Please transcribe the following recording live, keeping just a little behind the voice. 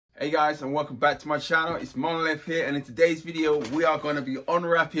Hey guys, and welcome back to my channel. It's Monolith here, and in today's video we are going to be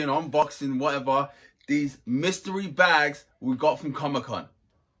unwrapping, unboxing, whatever, these mystery bags we got from Comic Con.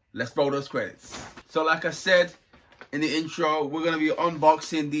 Let's roll those credits. So like I said in the intro, we're going to be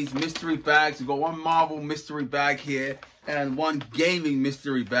unboxing these mystery bags. We've got one Marvel mystery bag here and one gaming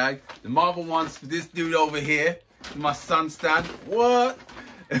mystery bag. The Marvel one's for this dude over here, my son Stan. What?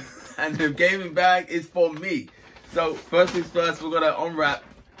 And the gaming bag is for me. So first things first, we're going to unwrap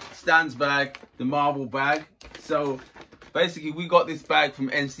Stan's bag, the Marvel bag. So basically we got this bag from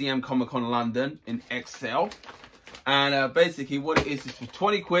MCM Comic Con London in XL, and basically what it is for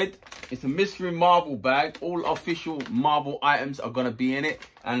 20 quid. It's a mystery Marvel bag. All official Marvel items are going to be in it,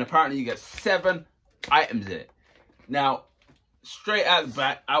 and apparently you get 7 items in it. Now straight out the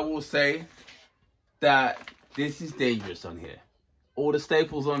back, I will say that this is dangerous on here. All the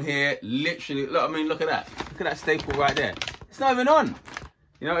staples on here, literally, look, I mean, look at that staple right there. It's not even on.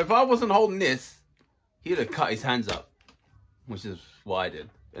 You know, if I wasn't holding this, he'd have cut his hands up, which is what I did.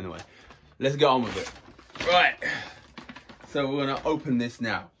 Anyway, let's get on with it. Right, so we're gonna open this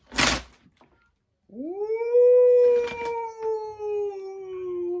now. Ooh.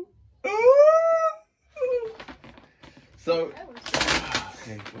 Ooh. So,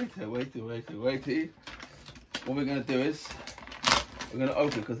 okay, wait. What we're gonna do is, we're gonna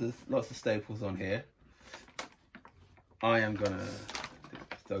open it because there's lots of staples on here.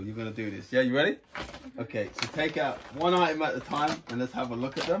 So you're gonna do this. Yeah, you ready? Okay, so take out one item at a time and let's have a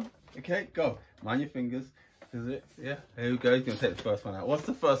look at them. Okay, go. Mind your fingers. Is it? Yeah. Here we go. You're gonna take the first one out. What's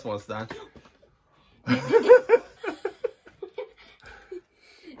the first one, Stan?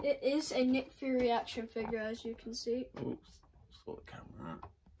 It is a Nick Fury action figure, as you can see. Oops. Sort the camera out.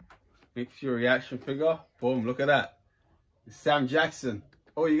 Nick Fury action figure. Boom. Look at that. It's Sam Jackson.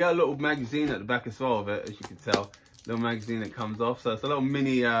 Oh, you got a little magazine at the back as well of it, as you can tell. Little magazine that comes off, so it's a little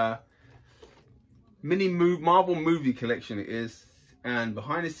mini Marvel movie collection it is, and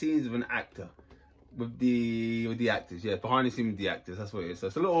behind the scenes of an actor with the actors. Yeah, behind the scenes with the actors, that's what it is. So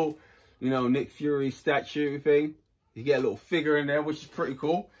it's a little, you know, Nick Fury statue thing. You get a little figure in there, which is pretty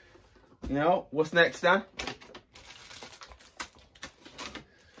cool. You know, what's next, Dan?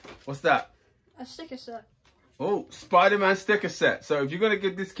 What's that? A sticker set. Oh, Spider-Man sticker set. So if you're going to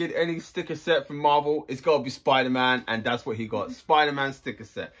give this kid any sticker set from Marvel, it's got to be Spider-Man, and that's what he got. Spider-Man sticker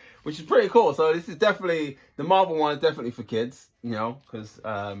set, which is pretty cool. So this is definitely, the Marvel one is definitely for kids, you know, because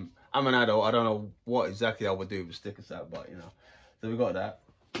I'm an adult. I don't know what exactly I would do with a sticker set, but, you know. So we got that.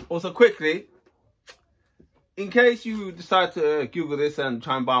 Also, quickly, in case you decide to Google this and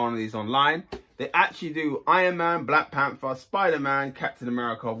try and buy one of these online, they actually do Iron Man, Black Panther, Spider-Man, Captain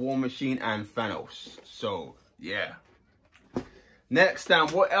America, War Machine, and Thanos. So yeah. Next, Dan,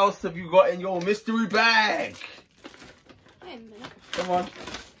 what else have you got in your mystery bag? Wait a minute. Come on.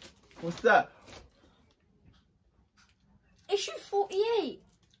 What's that? Issue 48.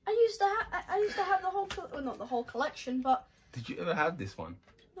 I used to have the whole, well, not the whole collection, but. Did you ever have this one?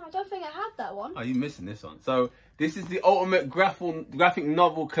 No, I don't think I had that one. Oh, you're missing this one. So this is the ultimate graphic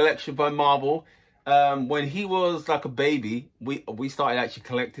novel collection by Marvel. When he was like a baby, we started actually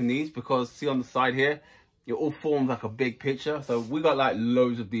collecting these because see on the side here, it all forms like a big picture. So we got like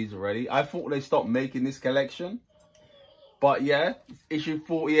loads of these already. I thought they stopped making this collection, but yeah, issue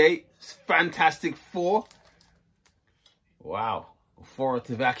 48, Fantastic Four. Wow,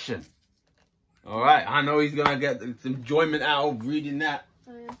 authoritative action. All right, I know he's gonna get some enjoyment out of reading that.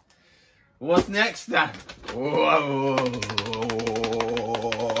 Oh, yeah. What's next, then? Whoa.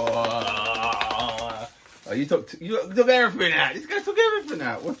 Oh, you took everything out. This guy took everything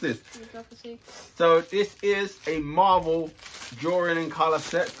out. What's this? So this is a Marvel drawing and color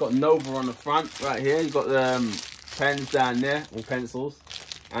set. It's got Nova on the front right here. You've got the pens down there, or pencils.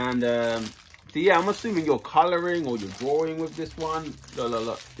 And so yeah, I'm assuming you're coloring or you're drawing with this one.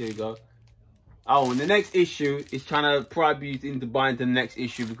 Look, there you go. Oh, and the next issue is trying to bribe you into buying the next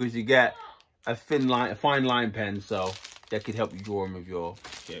issue because you get a fine line pen, so that could help you draw them with your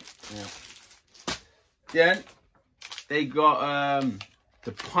shit. Yeah. Then they got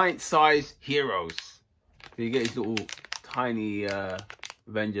the pint-sized heroes. So you get these little tiny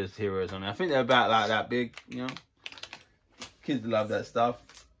Avengers heroes on there. I think they're about like that big, you know. Kids love that stuff.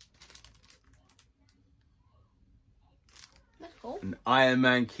 That's cool. An Iron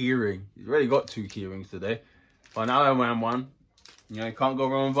Man keyring. He's already got 2 keyrings today. But an Iron Man one. You know, you can't go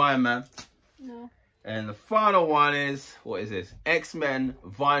wrong with Iron Man. No. And the final one is, what is this? X-Men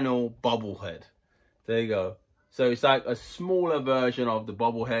vinyl bobblehead. There you go. So it's like a smaller version of the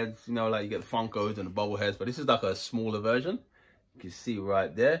bobbleheads. You know, like you get the Funkos and the bobbleheads, but this is like a smaller version. You can see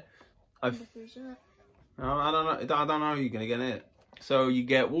right there. I don't know. I don't know how you're gonna get in it. So you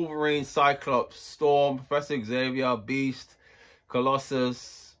get Wolverine, Cyclops, Storm, Professor Xavier, Beast,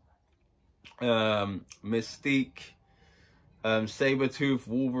 Colossus, Mystique, Sabretooth,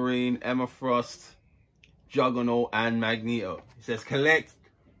 Wolverine, Emma Frost, Juggernaut, and Magneto. It says collect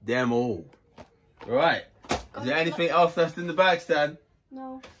them all. Right. Is there anything else that's in the bag, Stan?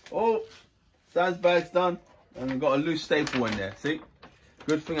 No. Oh, Stan's bag's done. And we've got a loose staple in there. See?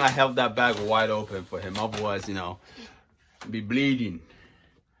 Good thing I held that bag wide open for him. Otherwise, you know, he'd be bleeding.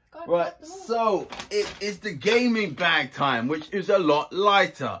 Right, so it is the gaming bag time, which is a lot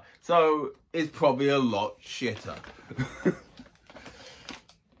lighter. So it's probably a lot shitter.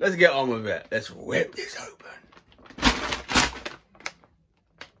 Let's get on with it. Let's rip this open.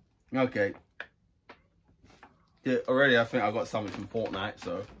 Okay. Yeah, already I think I got something from Fortnite,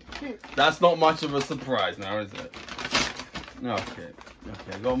 so that's not much of a surprise now, is it? Okay.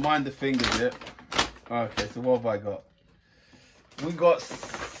 Okay, gotta mind the fingers here. Okay, so what have I got? We got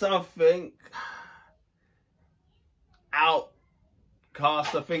something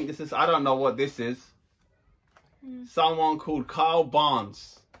Outcast. I think this is, I don't know what this is. Someone called Kyle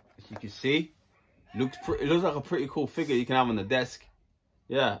Barnes. As you can see, it looks like a pretty cool figure you can have on the desk.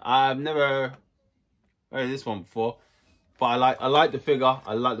 Yeah, I've never heard of this one before, but I like the figure.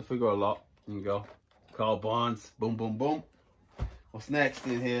 I like the figure a lot. There you go, Kyle Barnes. Boom, boom, boom. What's next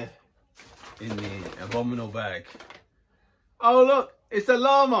in here? In the abominable bag. Oh look, it's a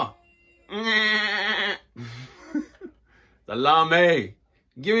llama. The llama.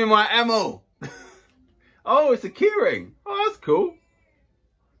 Give me my ammo. Oh, it's a keyring. Oh, that's cool.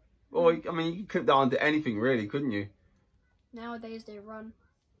 Well, I mean, you could clip that onto anything, really, couldn't you? Nowadays, they run.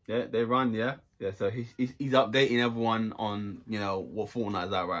 Yeah, they run, yeah. Yeah, so he's updating everyone on, you know, what Fortnite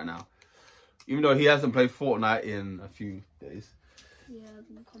is at right now. Even though he hasn't played Fortnite in a few days. Yeah.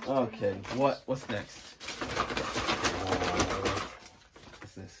 Okay, what's next?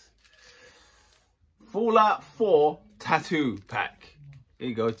 What's this? Fallout 4 tattoo pack. Here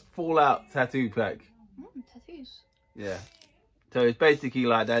you go, it's Fallout tattoo pack. Tattoos. Yeah. So it's basically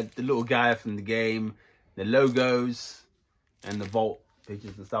like that, the little guy from the game, the logos, and the vault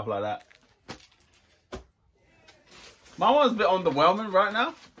pictures and stuff like that. My one's a bit underwhelming right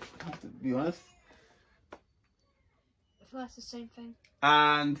now, to be honest. I feel that's the same thing.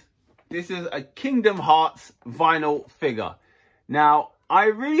 And this is a Kingdom Hearts vinyl figure. Now, I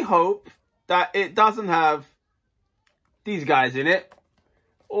really hope that it doesn't have these guys in it,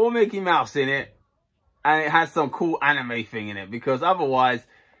 or Mickey Mouse in it, and it has some cool anime thing in it, because otherwise,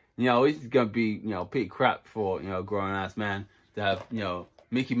 you know, it's going to be, you know, pretty crap for, you know, a grown-ass man to have, you know,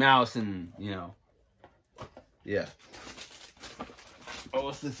 Mickey Mouse and, you know, yeah. Oh,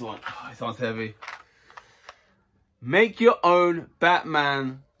 what's this one? Oh, it sounds heavy. Make your own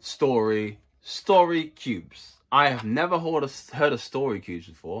Batman story cubes. I have never heard of story cubes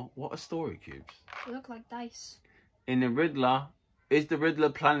before. What are story cubes? They look like dice. In the Riddler, is the Riddler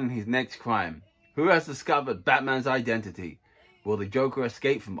planning his next crime? Who has discovered Batman's identity? Will the Joker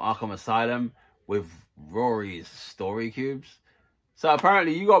escape from Arkham Asylum with Rory's story cubes? So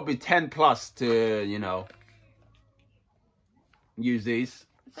apparently you got to be 10 plus to, you know, use these.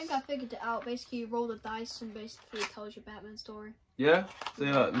 I think I figured it out. Basically, you roll the dice and basically it tells you Batman's story. Yeah? So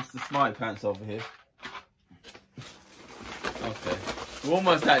yeah, Mr. Smarty Pants over here. Okay. We're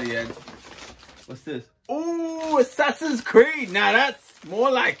almost at the end. What's this? Ooh, Assassin's Creed! Now that's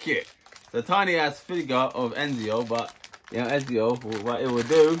more like it. It's a tiny ass figure of Ezio, but you know, Ezio, what it will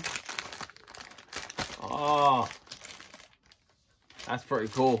do. Oh, that's pretty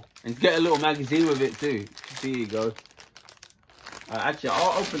cool. And get a little magazine with it too. There you go. Actually,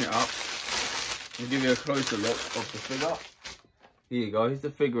 I'll open it up and give you a closer look of the figure. Here you go. Here's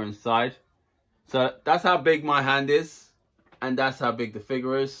the figure inside. So that's how big my hand is, and that's how big the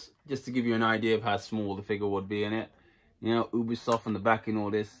figure is. Just to give you an idea of how small the figure would be in it. You know, Ubisoft on the back and all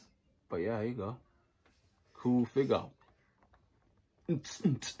this. But yeah, here you go. Cool figure.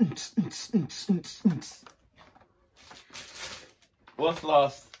 What's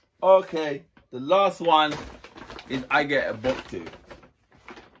last? Okay, the last one is I get a book too.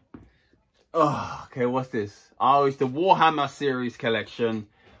 Oh, okay, what's this? Oh, it's the Warhammer series collection.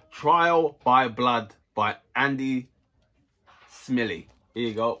 Trial by Blood by Andy Smiley. Here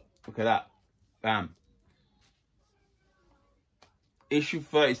you go. Look at that. Bam. Issue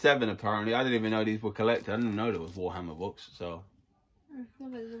 37, apparently. I didn't even know these were collected. I didn't know there was Warhammer books, so.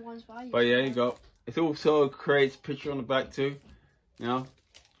 But yeah, here you go. It also creates a picture on the back too. You know,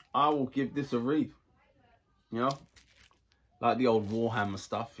 I will give this a read. You know, like the old Warhammer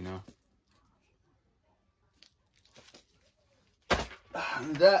stuff, you know.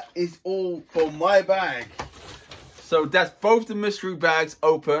 And that is all for my bag. So that's both the mystery bags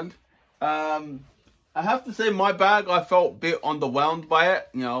opened. I have to say my bag, I felt a bit underwhelmed by it.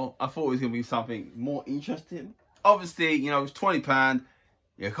 You know, I thought it was going to be something more interesting. Obviously, you know, it's £20.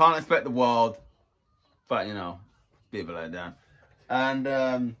 You can't expect the world. But, you know, bit of a letdown.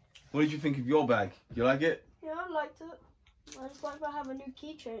 And what did you think of your bag? Do you like it? Yeah, I liked it. I just like to have a new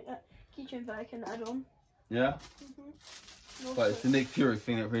keychain that I can add on. Yeah? Mm-hmm. But it's the Nick Fury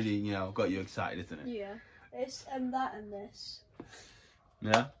thing that really, you know, got you excited, isn't it? Yeah. It's that and this.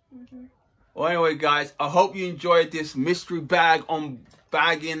 Yeah? Mm-hmm. Well, anyway, guys, I hope you enjoyed this mystery bag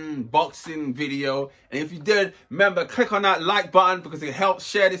unboxing video. And if you did, remember, click on that like button because it helps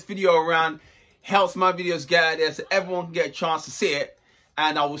share this video around, helps my videos get out there so everyone can get a chance to see it.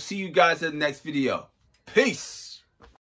 And I will see you guys in the next video. Peace!